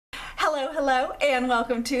Hello, and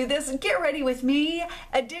welcome to this Get Ready With Me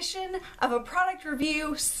edition of a product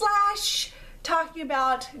review slash talking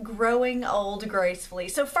about growing old gracefully.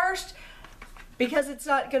 So first, because it's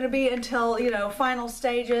not going to be until, final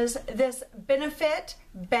stages, this Benefit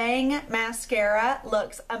Bang Mascara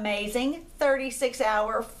looks amazing.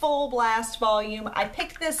 36-hour full blast volume. I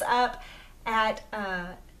picked this up at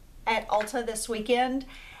Ulta this weekend,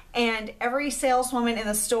 and every saleswoman in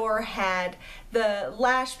the store had the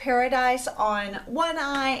Lash Paradise on one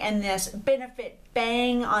eye and this Benefit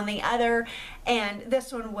Bang on the other, and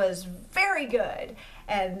this one was very good,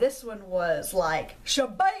 and this one was like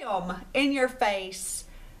shabam, in your face,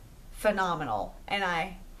 phenomenal. And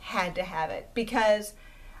I had to have it because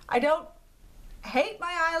I don't hate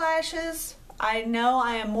my eyelashes. I know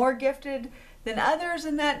I am more gifted than others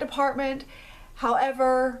in that department.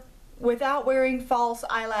 However, without wearing false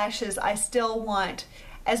eyelashes, I still want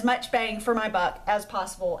as much bang for my buck as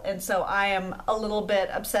possible, and so I am a little bit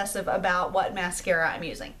obsessive about what mascara I'm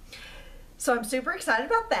using. So I'm super excited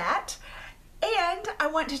about that, and I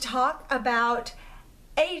want to talk about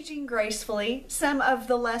aging gracefully, some of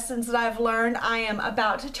the lessons that I've learned. I am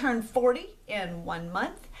about to turn 40 in 1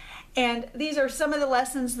 month, and these are some of the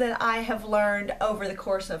lessons that I have learned over the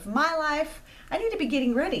course of my life. I need to be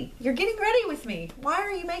getting ready. You're getting ready with me. Why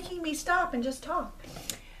are you making me stop and just talk?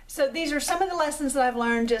 So these are some of the lessons that I've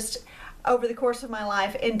learned just over the course of my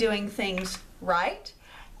life in doing things right,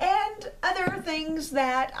 and other things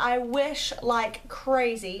that I wish like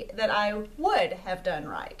crazy that I would have done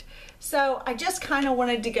right. So I just kind of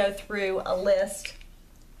wanted to go through a list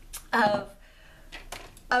of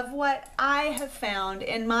what I have found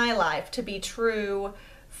in my life to be true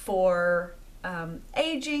for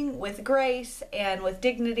aging with grace and with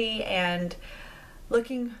dignity and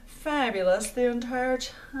looking fabulous the entire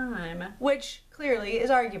time, which clearly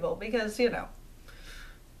is arguable because, you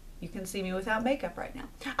can see me without makeup right now.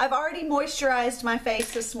 I've already moisturized my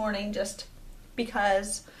face this morning just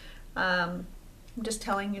because, I'm just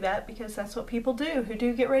telling you that because that's what people do who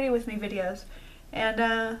do Get Ready With Me videos.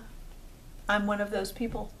 And I'm one of those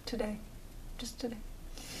people today, just today.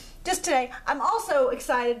 I'm also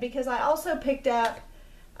excited because I also picked up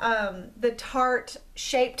the Tarte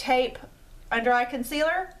Shape Tape Under Eye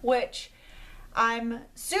Concealer, which I'm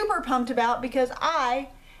super pumped about because I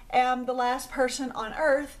am the last person on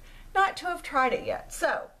earth not to have tried it yet.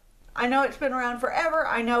 So I know it's been around forever.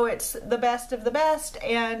 I know it's the best of the best,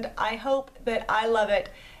 and I hope that I love it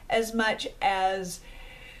as much as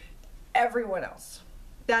everyone else.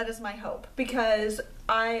 That is my hope, because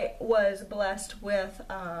I was blessed with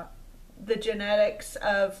the genetics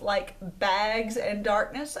of like bags and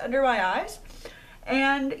darkness under my eyes.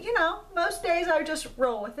 And, most days I just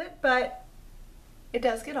roll with it, but it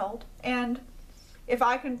does get old. And if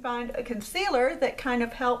I can find a concealer that kind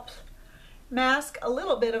of helps mask a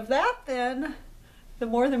little bit of that, then the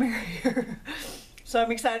more the merrier. So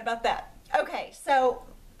I'm excited about that. Okay, so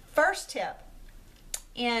first tip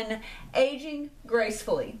in aging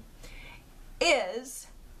gracefully is,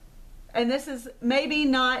 and this is maybe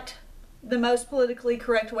not the most politically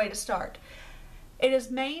correct way to start, it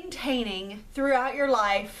is maintaining throughout your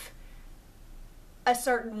life a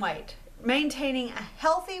certain weight. Maintaining a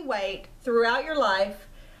healthy weight throughout your life.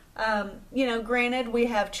 Granted, we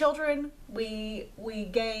have children, we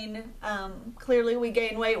gain, clearly we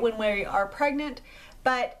gain weight when we are pregnant,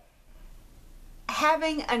 but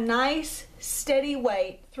having a nice steady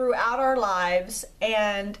weight throughout our lives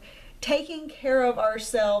and taking care of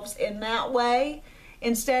ourselves in that way,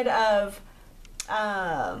 instead of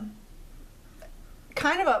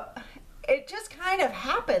it just kind of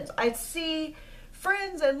happens. I see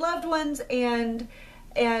friends and loved ones and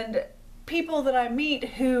people that I meet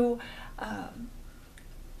who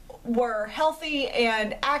were healthy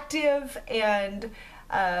and active and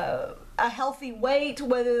a healthy weight,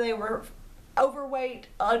 whether they were overweight,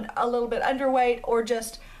 a little bit underweight, or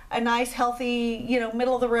just a nice healthy,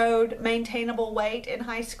 middle of the road maintainable weight in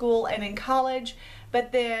high school and in college,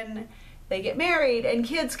 but then they get married and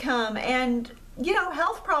kids come and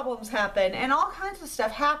health problems happen and all kinds of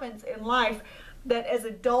stuff happens in life that as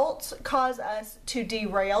adults cause us to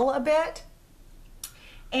derail a bit.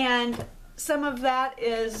 And some of that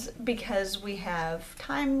is because we have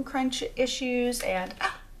time crunch issues and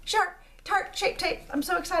sure, Tarte Shape Tape, I'm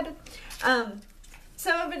so excited.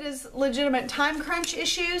 Some of it is legitimate time crunch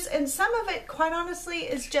issues, and some of it, quite honestly,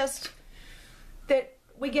 is just that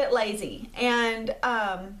we get lazy. And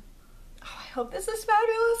I hope this is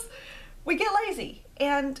fabulous. We get lazy,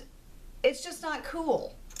 and it's just not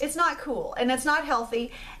cool. It's not cool, and it's not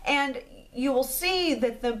healthy. And you will see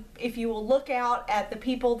that if you will look out at the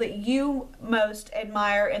people that you most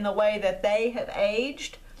admire in the way that they have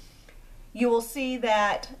aged, you will see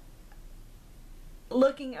that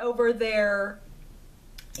looking over their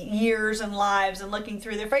years and lives and looking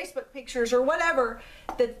through their Facebook pictures or whatever,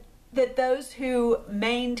 that those who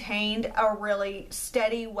maintained a really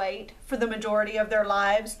steady weight for the majority of their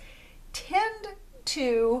lives tend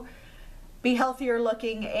to be healthier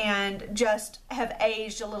looking and just have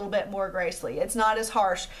aged a little bit more gracefully. It's not as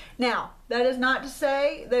harsh. Now, that is not to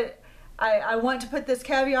say that I want to put this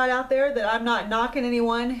caveat out there that I'm not knocking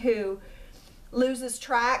anyone who loses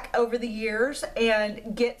track over the years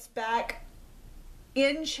and gets back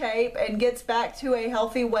in shape and gets back to a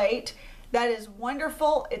healthy weight. That is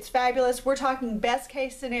wonderful. It's fabulous. We're talking best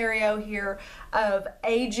case scenario here of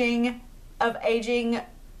aging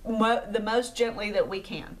the most gently that we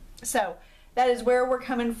can. So that is where we're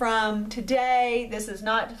coming from today. This is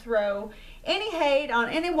not to throw any hate on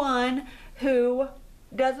anyone who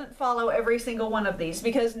doesn't follow every single one of these,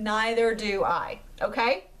 because neither do I.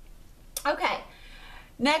 Okay? Okay.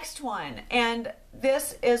 Next one. And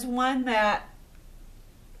this is one that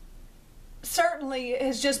certainly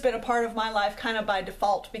has just been a part of my life kind of by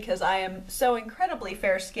default because I am so incredibly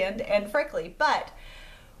fair-skinned and freckly. But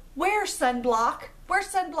wear sunblock. Wear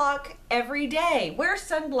sunblock every day. Wear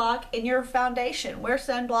sunblock in your foundation. Wear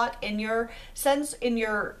sunblock in your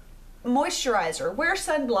moisturizer. Wear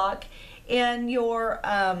sunblock in your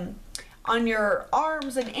on your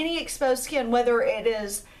arms and any exposed skin, whether it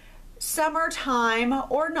is summertime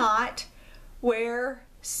or not. Wear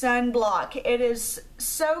sunblock. It is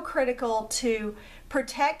so critical to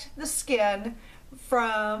protect the skin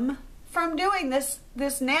from doing this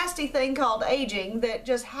nasty thing called aging that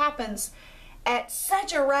just happens at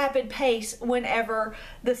such a rapid pace whenever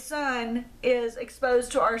the sun is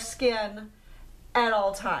exposed to our skin at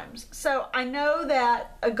all times. So I know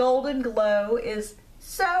that a golden glow is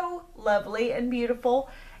so lovely and beautiful,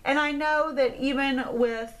 and I know that even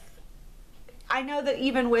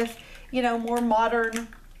with you know, more modern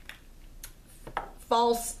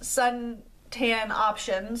false suntan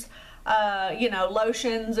options, you know,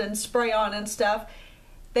 lotions and spray on and stuff,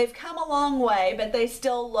 they've come a long way, but they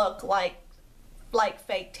still look like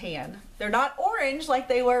fake tan. They're not orange like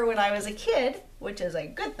they were when I was a kid, which is a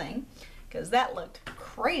good thing because that looked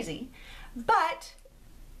crazy, but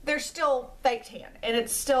they're still fake tan, and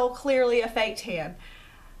it's still clearly a fake tan.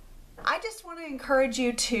 I just want to encourage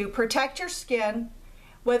you to protect your skin,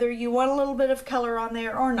 whether you want a little bit of color on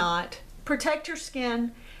there or not. Protect your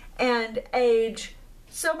skin and age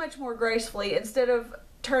so much more gracefully instead of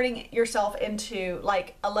turning yourself into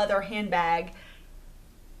like a leather handbag.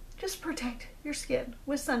 Just protect your skin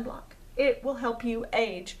with sunblock. It will help you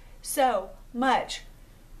age so much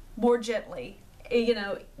more gently. You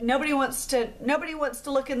know, nobody wants to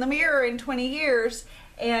look in the mirror in 20 years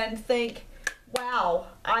and think, wow,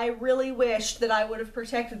 I really wish that I would have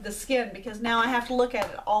protected the skin because now I have to look at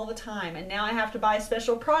it all the time and now I have to buy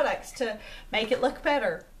special products to make it look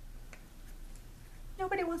better.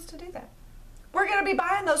 Nobody wants to do that. We're going to be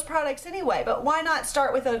buying those products anyway, but why not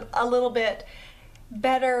start with a little bit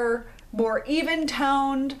better, more even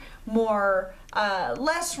toned, more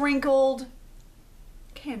less wrinkled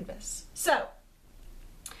canvas. So,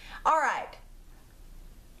 all right,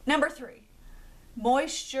 number 3,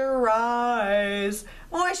 moisturize.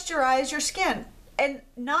 Moisturize your skin, and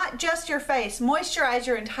not just your face. Moisturize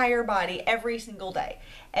your entire body every single day.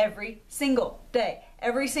 Every single day.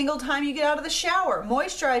 Every single time you get out of the shower,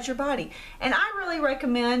 moisturize your body. And I really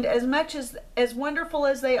recommend, as much as wonderful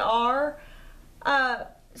as they are,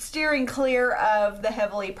 steering clear of the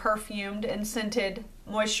heavily perfumed and scented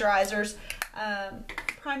moisturizers,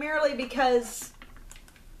 primarily because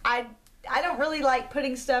I don't really like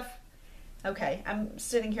putting stuff. Okay, I'm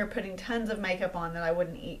sitting here putting tons of makeup on that I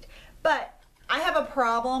wouldn't eat, but I have a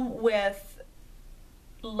problem with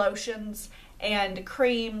lotions and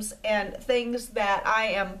creams and things that I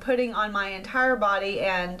am putting on my entire body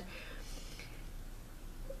and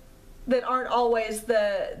that aren't always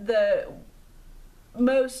the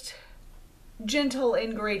most gentle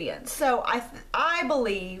ingredients. So I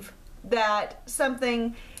believe that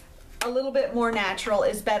something a little bit more natural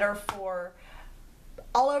is better for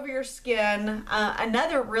all over your skin.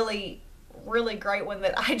 Another really great one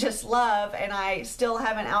that I just love and I still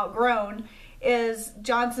haven't outgrown is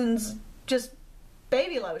Johnson's just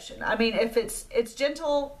baby lotion. I mean, if it's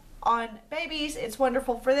gentle on babies, it's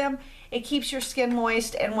wonderful for them. It keeps your skin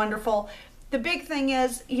moist and wonderful. The big thing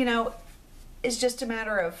is, you know, it's just a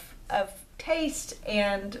matter of taste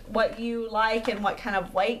and what you like and what kind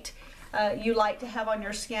of weight you like to have on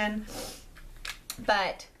your skin.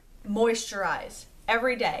 But Moisturize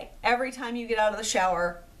every day. Every time you get out of the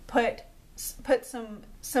shower, put some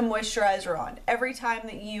moisturizer on. Every time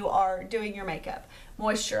that you are doing your makeup,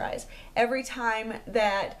 moisturize. Every time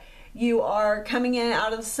that you are coming in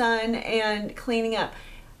out of the sun and cleaning up,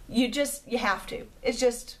 you have to. It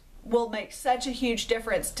just will make such a huge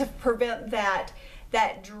difference to prevent that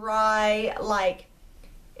dry, like,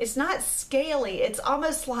 it's not scaly, it's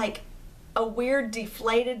almost like a weird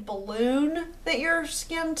deflated balloon that your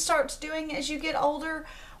skin starts doing as you get older.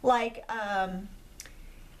 Like,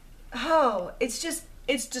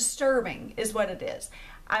 it's disturbing is what it is.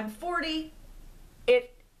 I'm 40.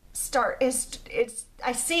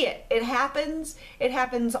 I see it. It happens. It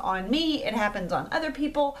happens on me. It happens on other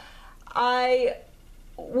people. I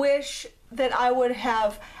wish that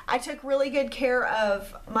I took really good care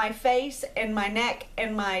of my face and my neck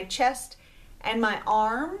and my chest and my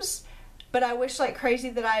arms. But I wish like crazy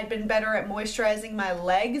that I had been better at moisturizing my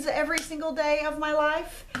legs every single day of my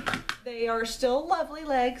life. They are still lovely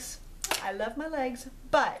legs. I love my legs,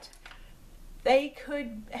 but they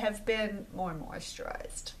could have been more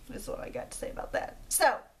moisturized, is what I got to say about that.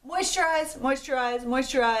 So, moisturize, moisturize,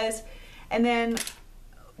 moisturize, and then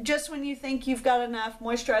just when you think you've got enough,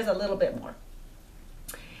 moisturize a little bit more.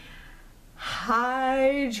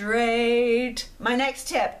 Hydrate. My next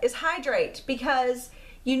tip is hydrate, because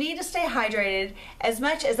you need to stay hydrated. As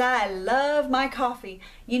much as I love my coffee,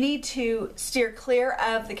 you need to steer clear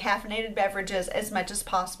of the caffeinated beverages as much as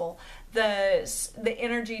possible. The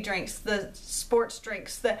energy drinks, the sports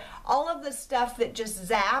drinks, all of the stuff that just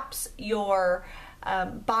zaps your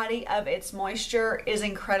body of its moisture is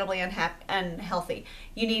incredibly unhealthy.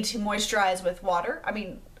 You need to moisturize with water. I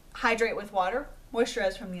mean, hydrate with water.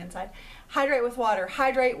 Moisturize from the inside. Hydrate with water.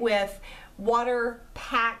 Hydrate with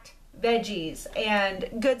water-packed veggies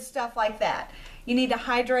and good stuff like that. You need to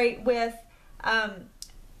hydrate with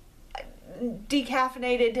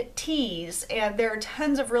decaffeinated teas, and there are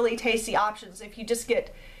tons of really tasty options if you just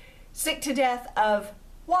get sick to death of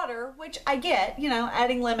water, which I get, you know,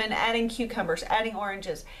 adding lemon, adding cucumbers, adding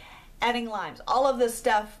oranges, adding limes. All of this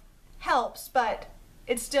stuff helps, but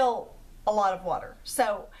it's still a lot of water.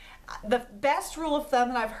 So the best rule of thumb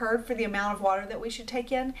that I've heard for the amount of water that we should take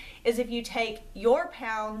in is if you take your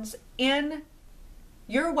pounds in,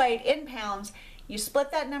 your weight in pounds, you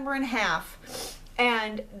split that number in half,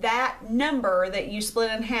 and that number that you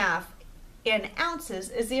split in half in ounces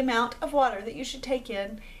is the amount of water that you should take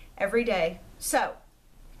in every day. So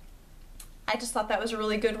I just thought that was a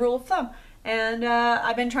really good rule of thumb, and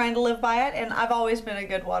I've been trying to live by it, and I've always been a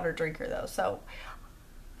good water drinker though, so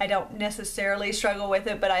I don't necessarily struggle with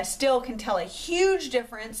it, but I still can tell a huge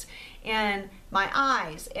difference in my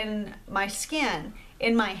eyes, in my skin,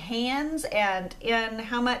 in my hands, and in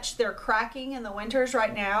how much they're cracking in the winters.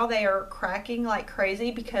 Right now they are cracking like crazy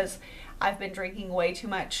because I've been drinking way too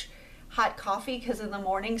much hot coffee, because in the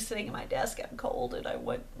morning sitting at my desk I'm cold and I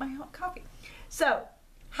want my hot coffee. So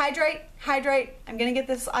hydrate, hydrate. I'm gonna get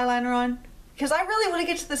this eyeliner on because I really want to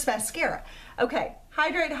get to this mascara. Okay,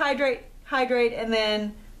 hydrate, hydrate, hydrate, and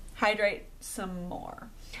then hydrate some more.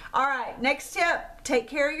 All right, next tip, take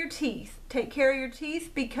care of your teeth. Take care of your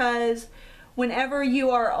teeth, because whenever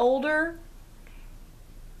you are older,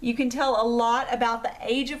 you can tell a lot about the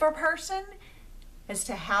age of a person as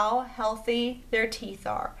to how healthy their teeth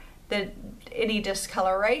are. Any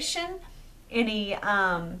discoloration, any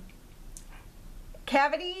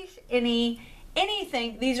cavities,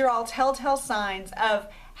 anything, these are all telltale signs of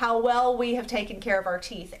how well we have taken care of our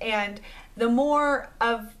teeth. And the more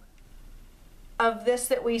of this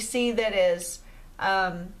that we see that is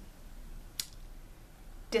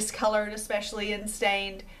discolored, especially, and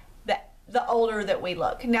stained, the older that we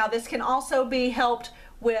look. Now this can also be helped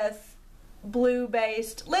with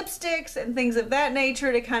blue-based lipsticks and things of that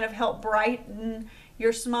nature to kind of help brighten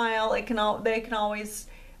your smile. They can always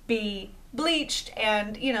be bleached,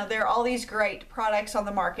 and you know, there are all these great products on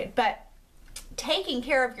the market. But taking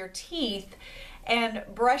care of your teeth and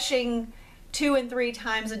brushing 2 and 3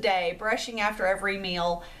 times a day, brushing after every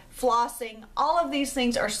meal, flossing, all of these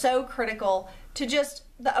things are so critical to just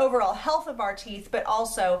the overall health of our teeth, but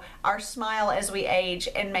also our smile as we age,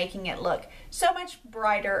 and making it look so much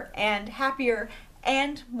brighter and happier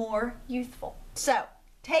and more youthful. So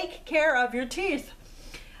take care of your teeth.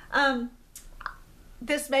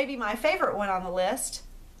 This may be my favorite one on the list.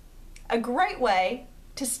 A great way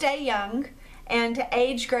to stay young and to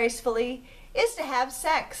age gracefully is to have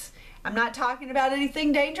sex. I'm not talking about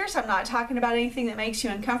anything dangerous. I'm not talking about anything that makes you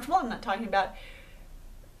uncomfortable. I'm not talking about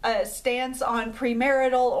a stance on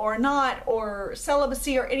premarital or not, or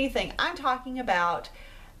celibacy or anything. I'm talking about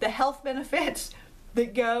the health benefits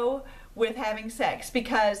that go with having sex,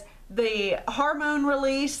 because the hormone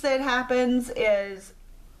release that happens is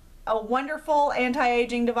a wonderful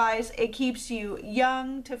anti-aging device. It keeps you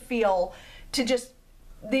young to feel, to just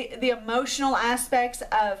the emotional aspects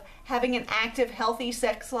of having an active, healthy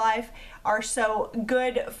sex life are so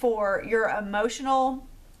good for your emotional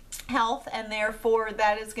health, and therefore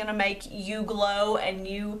that is going to make you glow and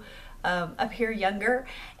you appear younger.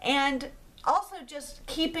 And also just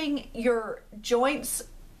keeping your joints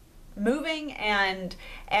moving and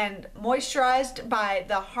moisturized by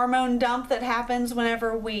the hormone dump that happens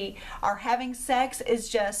whenever we are having sex is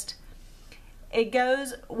just, it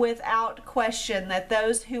goes without question that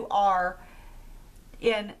those who are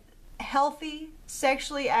in healthy,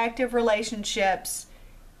 sexually active relationships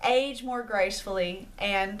age more gracefully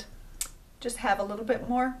and just have a little bit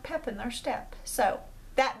more pep in their step. So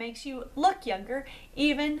that makes you look younger,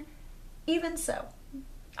 even so.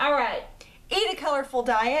 All right, eat a colorful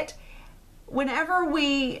diet. Whenever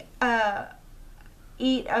we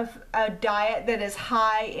eat a diet that is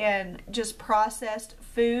high in just processed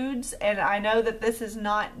foods, and I know that this is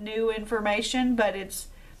not new information, but it's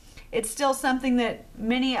still something that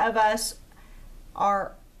many of us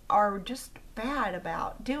are just bad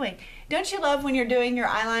about doing. Don't you love when you're doing your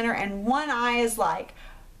eyeliner and one eye is like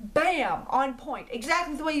bam, on point,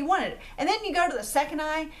 exactly the way you want it, and then you go to the second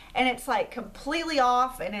eye and it's like completely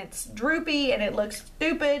off and it's droopy and it looks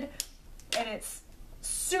stupid and it's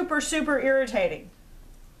super irritating?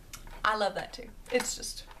 I love that too. It's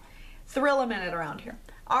just thrill a minute around here.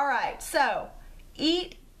 All right, so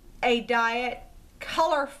eat a diet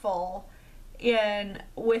colorful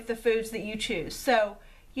with the foods that you choose. So,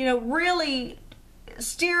 you know, really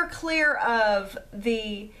steer clear of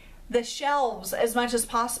the shelves as much as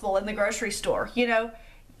possible in the grocery store. You know,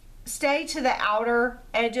 stay to the outer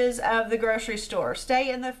edges of the grocery store. Stay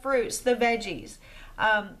in the fruits, the veggies.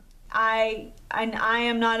 I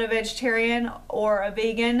am not a vegetarian or a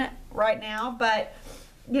vegan right now, but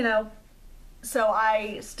you know, so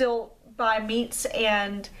I still buy meats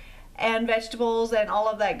and vegetables and all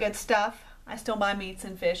of that good stuff. I still buy meats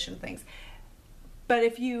and fish and things. But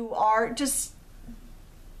if you are, just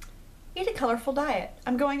eat a colorful diet.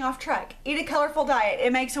 I'm going off track. Eat a colorful diet.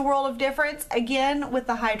 It makes a world of difference. Again, with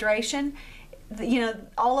the hydration, you know,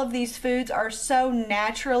 all of these foods are so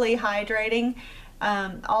naturally hydrating.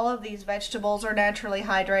 All of these vegetables are naturally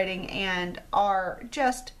hydrating and are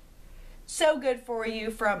just so good for you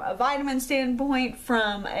from a vitamin standpoint,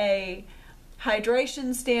 from a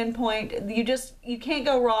hydration standpoint. You can't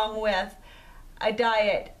go wrong with a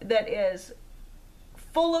diet that is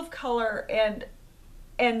full of color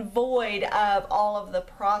and void of all of the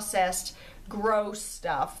processed gross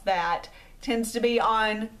stuff that tends to be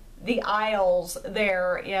on the aisles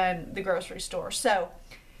there in the grocery store. So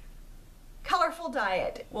colorful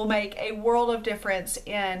diet will make a world of difference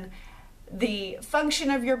in the function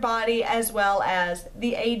of your body as well as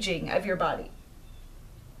the aging of your body.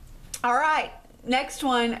 All right, next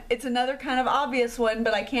one. It's another kind of obvious one,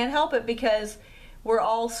 but I can't help it because we're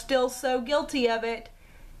all still so guilty of it.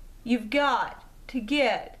 You've got to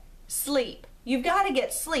get sleep. You've got to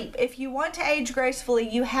get sleep. If you want to age gracefully,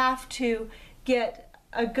 you have to get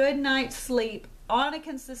a good night's sleep on a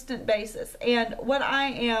consistent basis. And when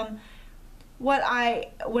I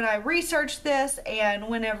research this and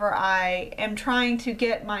whenever I am trying to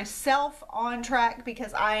get myself on track,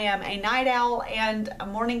 because I am a night owl and a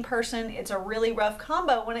morning person, it's a really rough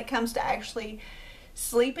combo when it comes to actually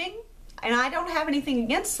sleeping. And I don't have anything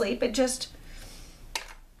against sleep. It just,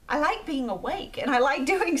 I like being awake and I like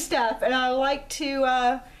doing stuff and I like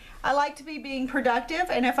to be being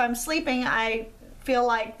productive. And if I'm sleeping, I feel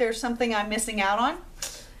like there's something I'm missing out on.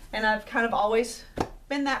 And I've kind of always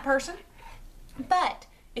been that person. But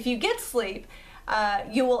if you get sleep,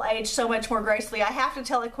 you will age so much more gracefully. I have to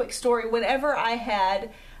tell a quick story. Whenever I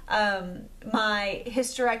had my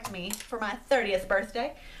hysterectomy for my 30th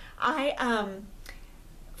birthday,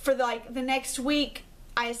 for like the next week,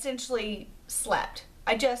 I essentially slept.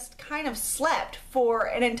 I just kind of slept for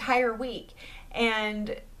an entire week.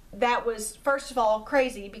 And that was, first of all,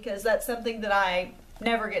 crazy because that's something that I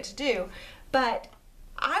never get to do. But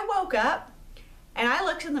I woke up and I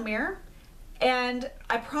looked in the mirror and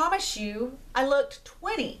I promise you, I looked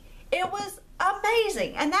 20. It was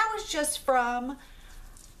amazing. And that was just from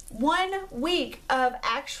 1 week of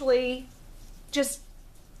actually just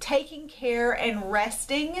taking care and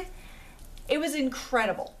resting. It was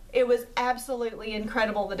incredible. It was absolutely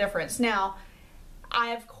incredible, the difference. Now, I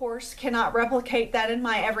of course cannot replicate that in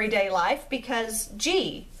my everyday life because,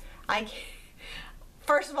 gee,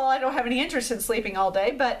 first of all, I don't have any interest in sleeping all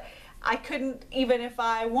day, but I couldn't, even if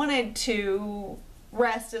I wanted to,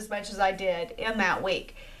 rest as much as I did in that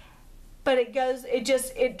week. But it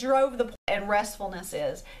drove the point and restfulness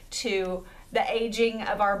is to the aging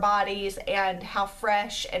of our bodies and how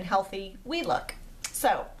fresh and healthy we look.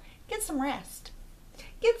 So get some rest.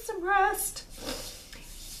 Get some rest.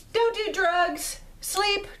 Don't do drugs.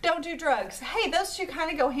 Sleep, don't do drugs. Hey, those two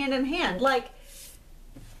kind of go hand in hand. Like,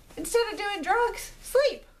 instead of doing drugs,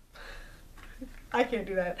 sleep. I can't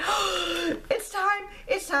do that. It's time.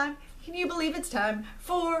 It's time. Can you believe it's time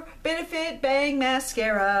for Benefit Bang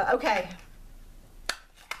Mascara? Okay.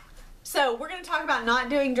 So we're going to talk about not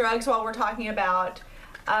doing drugs while we're talking about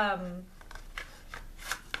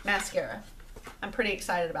mascara. I'm pretty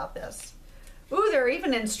excited about this. Ooh, there are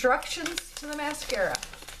even instructions to the mascara.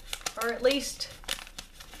 Or at least,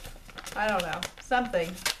 I don't know, something.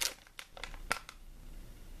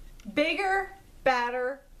 Bigger,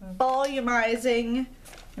 badder, volumizing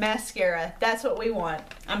mascara. That's what we want.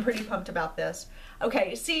 I'm pretty pumped about this.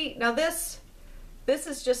 Okay, see, now this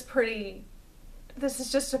is just pretty, this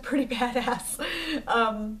is just a pretty badass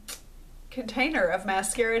container of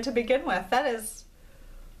mascara to begin with. That is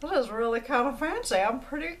really kind of fancy. I'm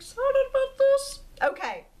pretty excited about this.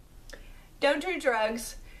 Okay, don't do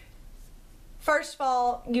drugs. First of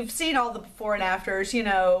all, you've seen all the before and afters, you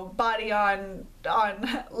know, body on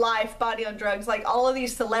life, body on drugs, like all of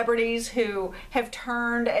these celebrities who have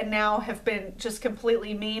turned and now have been just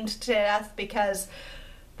completely memed to death because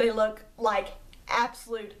they look like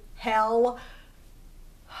absolute hell.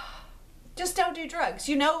 Just don't do drugs.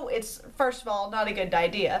 You know, it's, first of all, not a good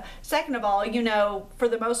idea. Second of all, you know, for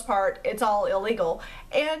the most part, it's all illegal.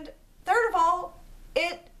 And third of all,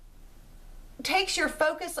 it takes your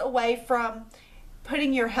focus away from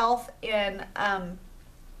putting your health in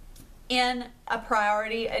a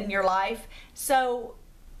priority in your life. So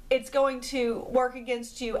it's going to work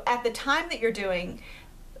against you at the time that you're doing,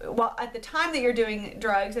 well, at the time that you're doing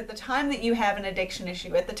drugs, at the time that you have an addiction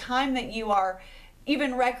issue, at the time that you are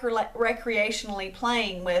even recreationally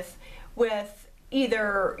playing with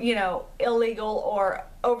either, you know, illegal or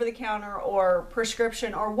over-the-counter or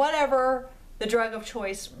prescription or whatever the drug of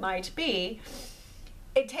choice might be.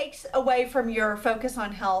 It takes away from your focus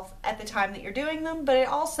on health at the time that you're doing them, but it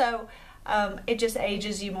also it just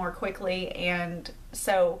ages you more quickly. And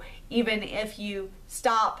so even if you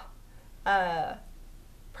stop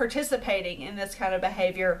participating in this kind of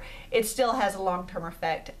behavior, it still has a long-term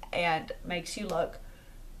effect and makes you look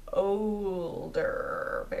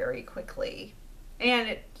older very quickly.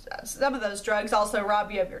 And some of those drugs also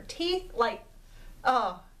rob you of your teeth. Like,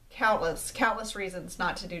 oh, countless reasons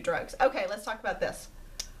not to do drugs. Okay, let's talk about this.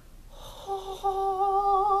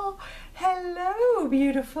 Oh, hello,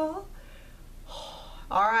 beautiful.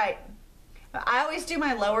 All right. I always do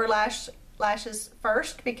my lower lashes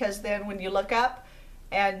first, because then when you look up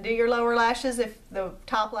and do your lower lashes, if the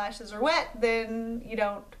top lashes are wet, then you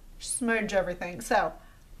don't smudge everything. So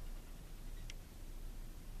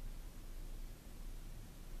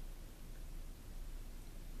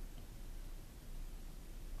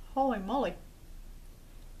holy moly.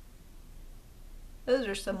 Those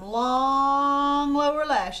are some long lower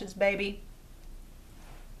lashes, baby.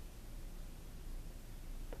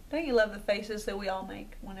 Don't you love the faces that we all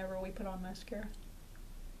make whenever we put on mascara?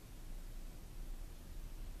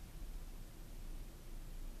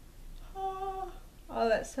 Oh,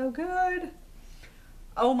 that's so good.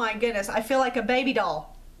 Oh my goodness, I feel like a baby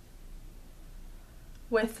doll.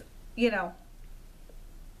 With, you know,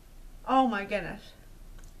 oh my goodness.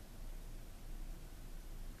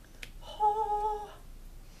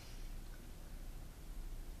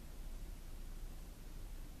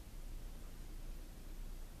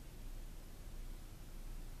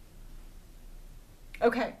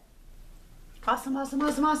 Okay. Awesome, awesome,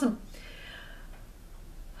 awesome, awesome.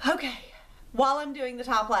 Okay. While I'm doing the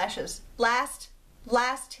top lashes, last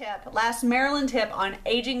tip, last Marilyn tip on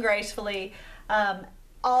aging gracefully,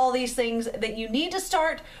 all these things that you need to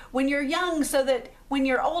start when you're young so that when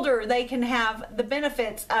you're older, they can have the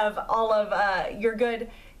benefits of all of your good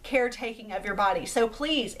caretaking of your body. So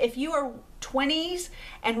please, if you are 20s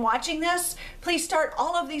and watching this, please start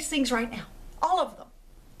all of these things right now. All of them.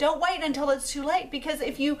 Don't wait until it's too late, because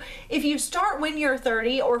if you start when you're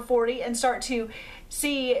 30 or 40 and start to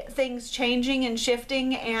see things changing and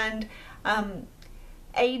shifting and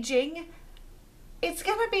aging, it's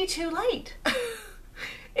gonna be too late.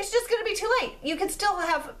 It's just gonna be too late. You can still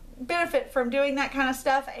have benefit from doing that kind of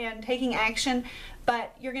stuff and taking action,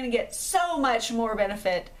 but you're gonna get so much more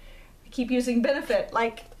benefit. I keep using benefit,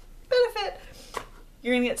 like benefit.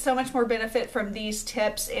 You're gonna get so much more benefit from these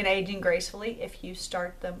tips in aging gracefully if you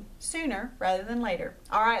start them sooner rather than later.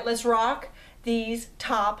 All right, let's rock these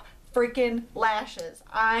top freaking lashes.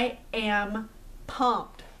 I am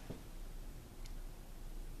pumped.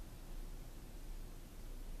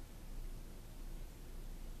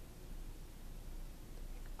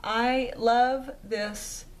 I love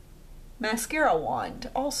this mascara wand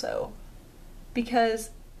also because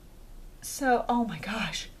oh my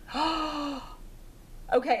gosh.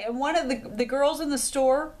 Okay, and one of the girls in the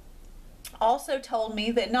store also told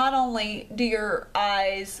me that not only do your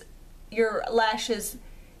lashes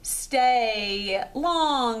stay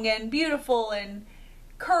long and beautiful and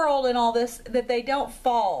curled and all this, that they don't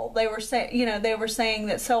fall. They were saying, you know, they were saying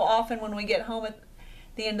that so often when we get home at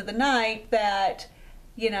the end of the night that,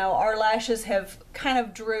 you know, our lashes have kind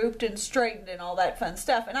of drooped and straightened and all that fun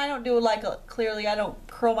stuff. And I don't do clearly I don't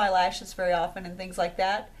curl my lashes very often and things like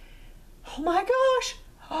that. Oh my gosh.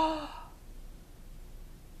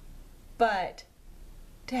 But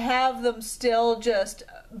to have them still just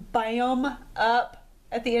bam up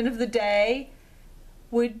at the end of the day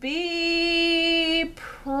would be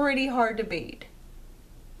pretty hard to beat.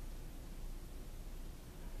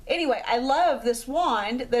 Anyway, I love this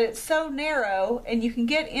wand that it's so narrow and you can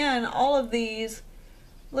get in all of these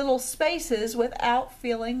little spaces without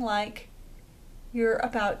feeling like you're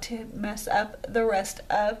about to mess up the rest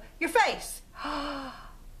of your face. Oh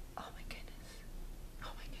my goodness.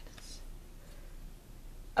 Oh my goodness.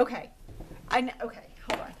 Okay. Okay,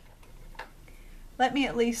 hold on. Let me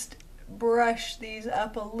at least brush these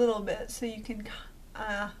up a little bit so you can,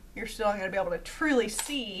 you're still not going to be able to truly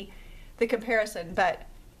see the comparison, but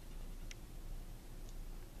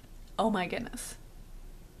oh my goodness.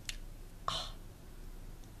 Oh.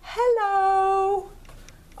 Hello.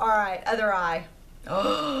 All right, other eye.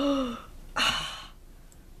 Oh,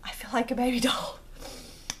 I feel like a baby doll.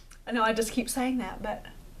 I know I just keep saying that, but,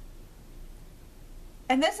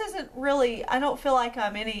 and this isn't really, I don't feel like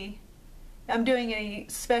I'm doing any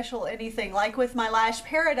special anything. Like with my Lash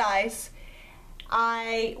Paradise,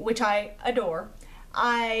 which I adore,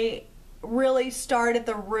 I really start at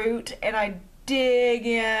the root and I dig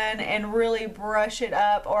in and really brush it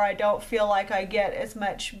up, or I don't feel like I get as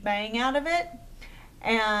much bang out of it.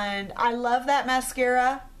 And I love that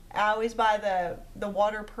mascara. I always buy the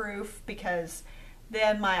waterproof because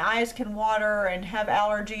then my eyes can water and have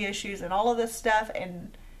allergy issues and all of this stuff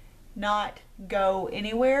and not go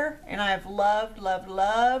anywhere. And I've loved, loved,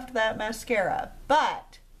 loved that mascara.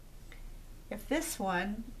 But if this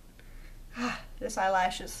one, these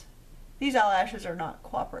eyelashes are not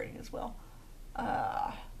cooperating as well.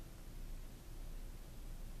 They're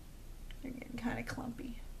getting kind of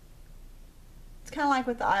clumpy. It's kind of like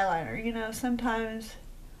with the eyeliner, you know, sometimes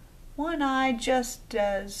one eye just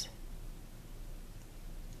does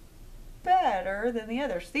better than the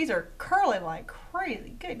others. These are curling like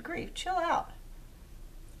crazy. Good grief, chill out.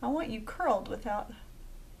 I want you curled without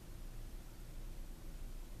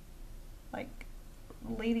like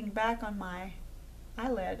leaning back on my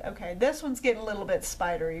eyelid. Okay, this one's getting a little bit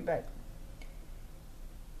spidery, but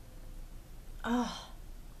oh,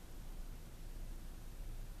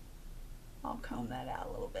 I'll comb that out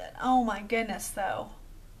a little bit. Oh my goodness though.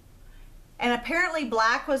 And apparently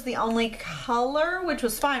black was the only color, which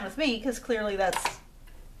was fine with me because clearly that's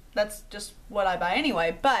just what I buy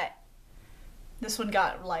anyway, but this one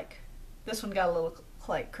got a little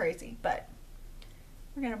like crazy, but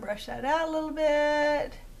we're gonna brush that out a little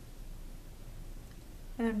bit.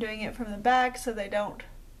 And I'm doing it from the back so they don't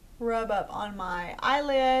rub up on my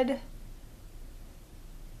eyelid.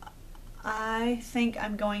 I think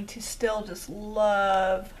I'm going to still just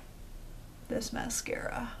love this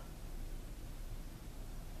mascara.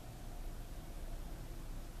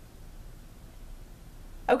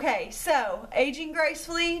 Okay, so aging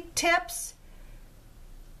gracefully tips.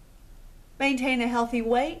 Maintain a healthy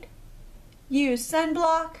weight. Use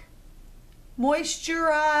sunblock.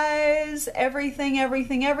 Moisturize everything,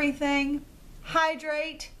 everything, everything.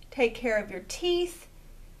 Hydrate. Take care of your teeth.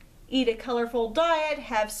 Eat a colorful diet.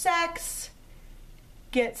 Have sex.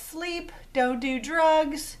 Get sleep. Don't do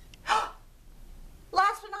drugs.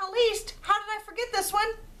 Last but not least, how did I forget this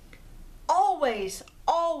one? Always,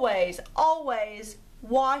 always, always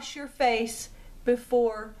wash your face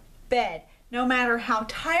before bed. No matter how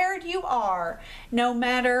tired you are,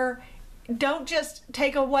 don't just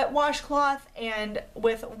take a wet washcloth and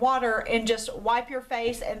with water and just wipe your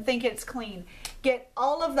face and think it's clean. Get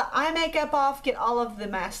all of the eye makeup off, get all of the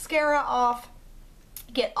mascara off,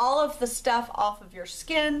 get all of the stuff off of your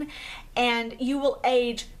skin, and you will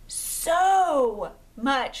age so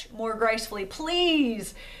much more gracefully.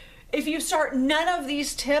 Please, if you start none of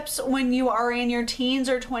these tips when you are in your teens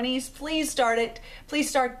or 20s, please start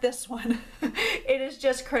this one. It is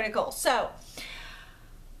just critical. So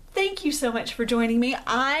thank you so much for joining me.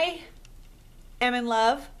 I am in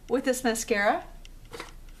love with this mascara.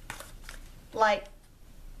 Like,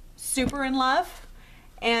 super in love.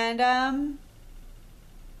 And I'm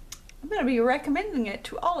going to be recommending it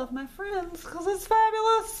to all of my friends because it's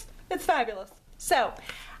fabulous. It's fabulous. So,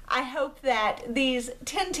 I hope that these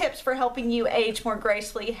 10 tips for helping you age more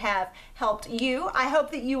gracefully have helped you. I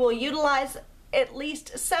hope that you will utilize at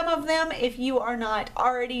least some of them if you are not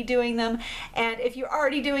already doing them. And if you're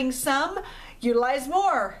already doing some, utilize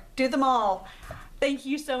more. Do them all. Thank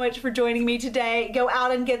you so much for joining me today. Go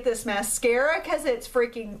out and get this mascara because it's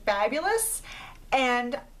freaking fabulous.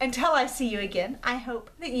 And until I see you again, I hope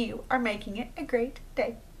that you are making it a great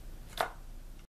day.